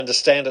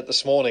understand it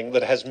this morning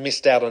that has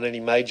missed out on any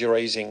major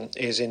easing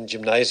is in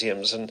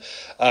gymnasiums, and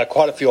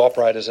quite a few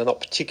operators are not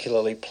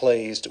particularly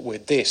pleased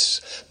with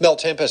this. Mel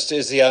Tempest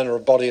is the owner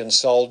of Body and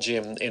Soul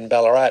Gym in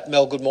Ballarat.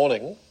 Mel, good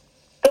morning.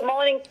 Good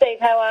morning, Steve.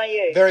 How are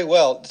you? Very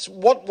well.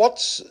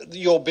 What's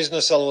your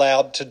business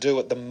allowed to do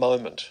at the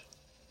moment?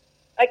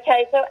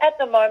 Okay, so at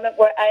the moment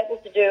we're able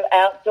to do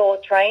outdoor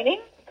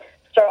training.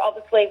 So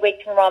obviously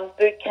we can run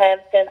boot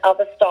camps and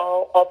other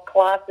style of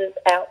classes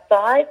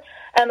outside.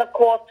 And of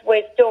course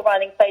we're still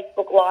running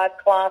Facebook Live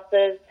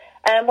classes,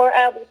 and we're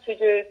able to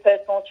do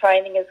personal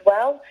training as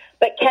well.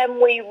 But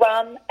can we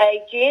run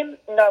a gym?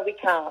 No, we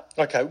can't.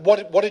 Okay,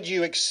 what did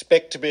you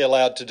expect to be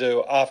allowed to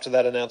do after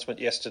that announcement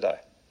yesterday?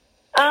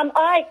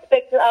 I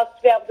expected us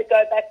to be able to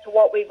go back to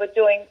what we were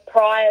doing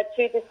prior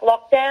to this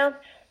lockdown,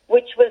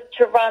 which was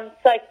to run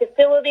safe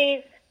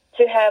facilities,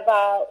 to have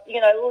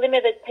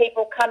limited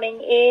people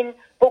coming in,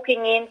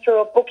 booking in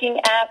through a booking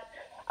app.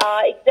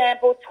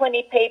 Example,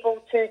 20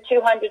 people to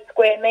 200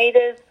 square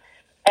metres,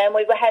 and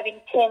we were having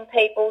 10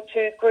 people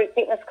to group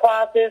fitness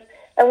classes,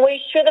 and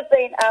we should have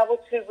been able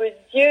to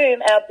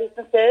resume our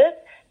businesses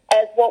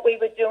as what we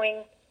were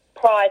doing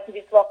prior to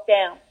this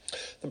lockdown.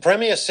 The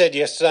Premier said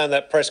yesterday in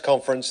that press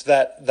conference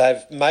that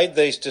they've made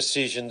these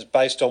decisions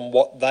based on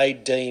what they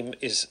deem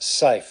is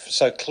safe.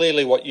 So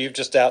clearly what you've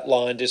just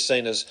outlined is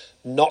seen as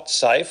not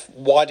safe.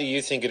 Why do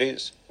you think it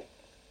is?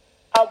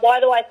 Why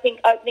do I think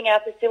opening our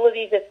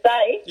facilities is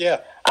safe? Yeah.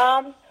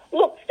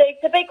 Look, Steve,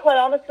 to be quite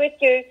honest with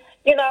you,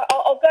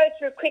 I'll go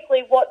through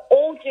quickly what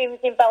all gyms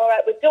in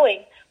Ballarat were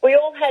doing. We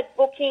all had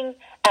booking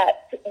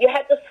apps. You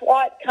had the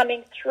swipe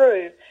coming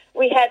through.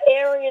 We had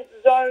areas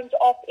zoned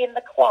off in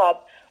the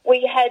club.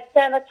 We had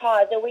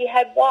sanitizer. We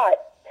had wipes,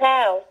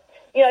 towels.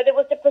 There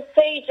was a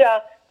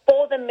procedure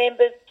for the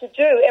members to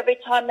do every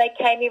time they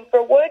came in for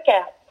a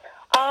workout.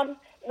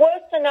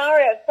 Worst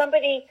scenario,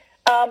 somebody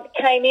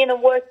came in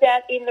and worked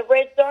out in the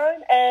red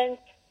zone and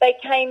they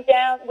came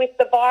down with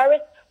the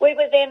virus. We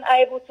were then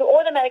able to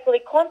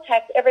automatically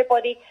contact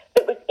everybody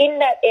that was in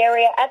that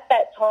area at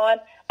that time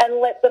and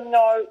let them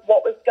know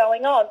what was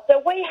going on.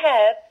 So we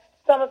have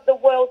some of the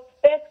world's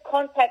best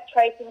contact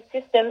tracing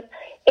systems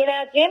in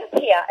our gyms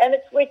here, and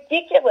it's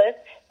ridiculous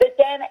that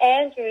Dan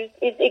Andrews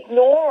is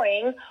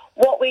ignoring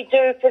what we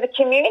do for the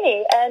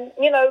community. And,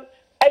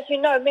 as you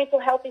know, mental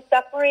health is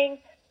suffering.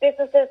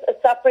 Businesses are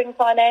suffering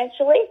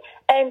financially,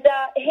 and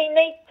he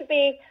needs to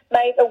be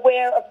made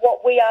aware of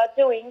what we are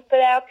doing for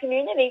our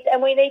communities,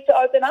 and we need to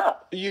open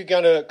up. Are you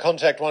going to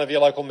contact one of your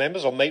local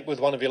members or meet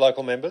with one of your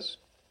local members?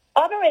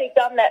 I've already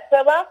done that.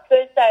 So last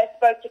Thursday I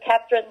spoke to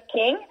Catherine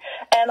King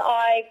and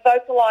I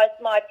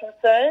vocalised my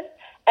concerns,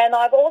 and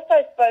I've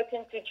also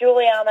spoken to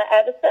Juliana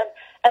Addison,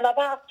 and I've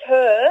asked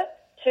her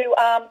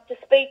to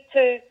speak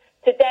to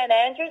Dan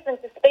Andrews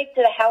and to speak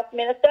to the Health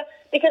Minister,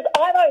 because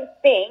I don't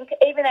think,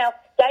 even our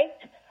state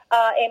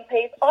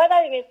MPs, I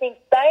don't even think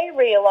they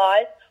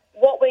realise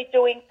what we're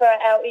doing for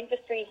our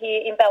industry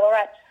here in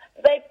Ballarat.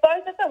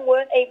 Both of them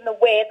weren't even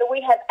aware that we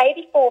have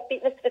 84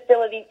 fitness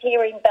facilities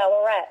here in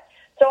Ballarat.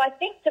 So I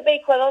think, to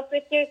be quite honest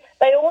with you,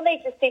 they all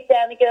need to sit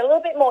down and get a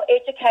little bit more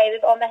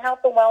educated on the health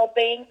and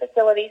wellbeing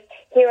facilities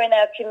here in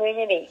our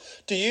community.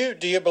 Do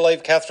you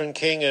believe Catherine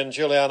King and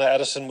Juliana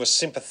Addison were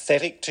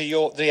sympathetic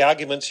to the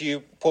arguments you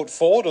put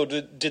forward, or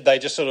did they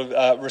just sort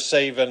of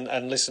receive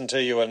and listen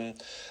to you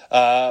and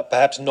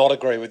perhaps not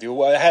agree with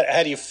you?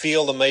 How do you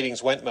feel the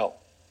meetings went, Mel?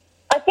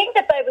 I think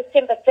that they were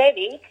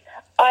sympathetic.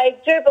 I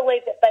do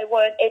believe that they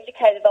weren't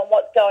educated on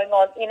what's going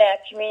on in our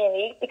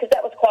community, because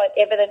that was quite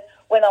evident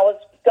when I was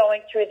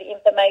going through the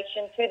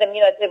information to them.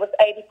 There was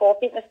 84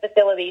 fitness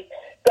facilities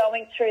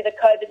going through the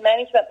COVID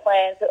management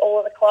plans that all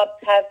of the clubs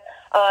have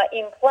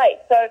in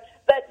place. But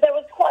there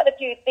was quite a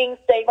few things,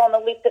 Steve, on the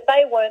list that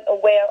they weren't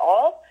aware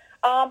of.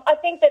 I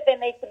think that there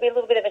needs to be a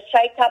little bit of a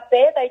shake-up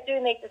there. They do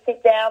need to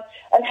sit down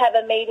and have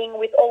a meeting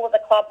with all of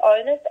the club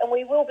owners, and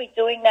we will be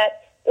doing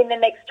that in the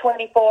next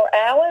 24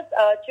 hours.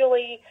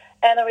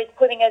 Juliana is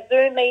putting a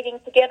Zoom meeting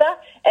together,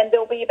 and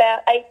there'll be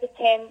about 8 to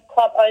 10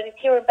 club owners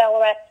here in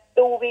Ballarat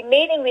who will be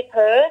meeting with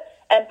her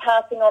and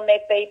passing on their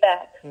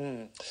feedback.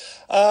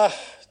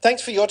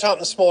 Thanks for your time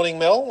this morning,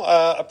 Mel.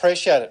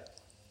 Appreciate it.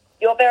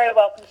 You're very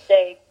welcome,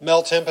 Steve.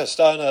 Mel Tempest,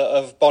 owner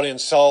of Body and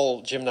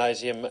Soul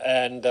Gymnasium,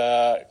 and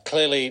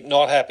clearly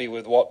not happy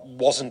with what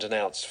wasn't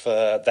announced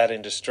for that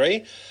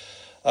industry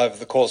over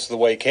the course of the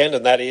weekend,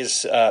 and that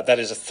is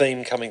a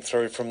theme coming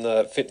through from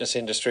the fitness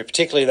industry,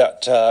 particularly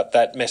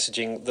that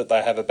messaging that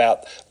they have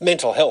about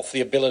mental health, the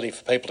ability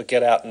for people to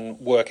get out and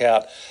work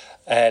out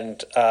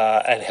and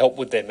help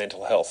with their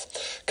mental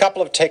health.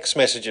 Couple of text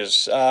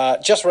messages.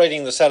 Just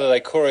reading the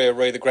Saturday Courier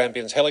re the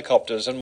Grampians helicopters, and